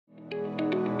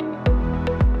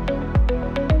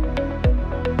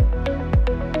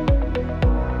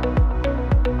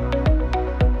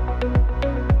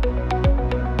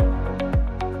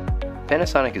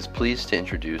Panasonic is pleased to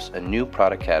introduce a new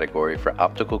product category for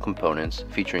optical components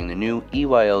featuring the new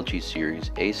EYL-G series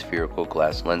aspherical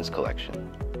glass lens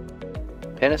collection.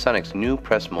 Panasonic's new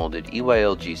press-molded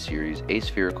EYL-G series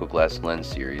aspherical glass lens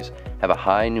series have a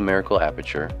high numerical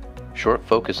aperture, short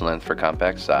focus length for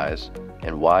compact size,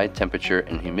 and wide temperature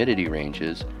and humidity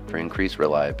ranges for increased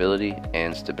reliability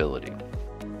and stability.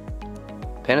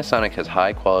 Panasonic has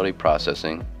high-quality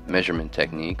processing, measurement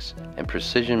techniques, and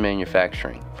precision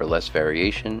manufacturing for less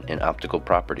variation in optical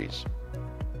properties.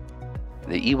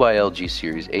 The EYL-G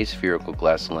series aspherical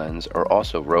glass lens are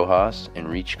also RoHS and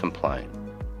REACH compliant.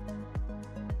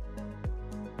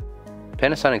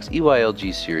 Panasonic's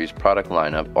EYL-G series product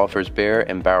lineup offers bare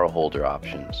and barrel holder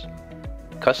options.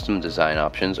 Custom design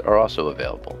options are also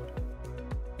available.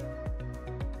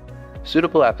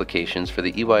 Suitable applications for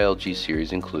the EYL-G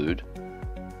series include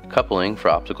coupling for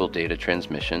optical data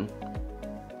transmission,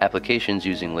 applications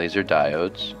using laser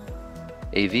diodes,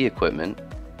 AV equipment,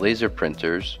 laser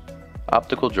printers,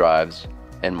 optical drives,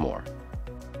 and more.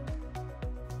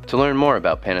 To learn more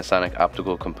about Panasonic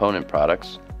optical component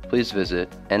products, please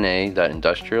visit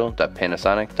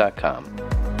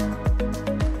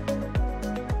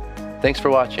na.industrial.panasonic.com. Thanks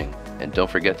for watching, and don't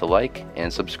forget to like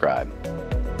and subscribe.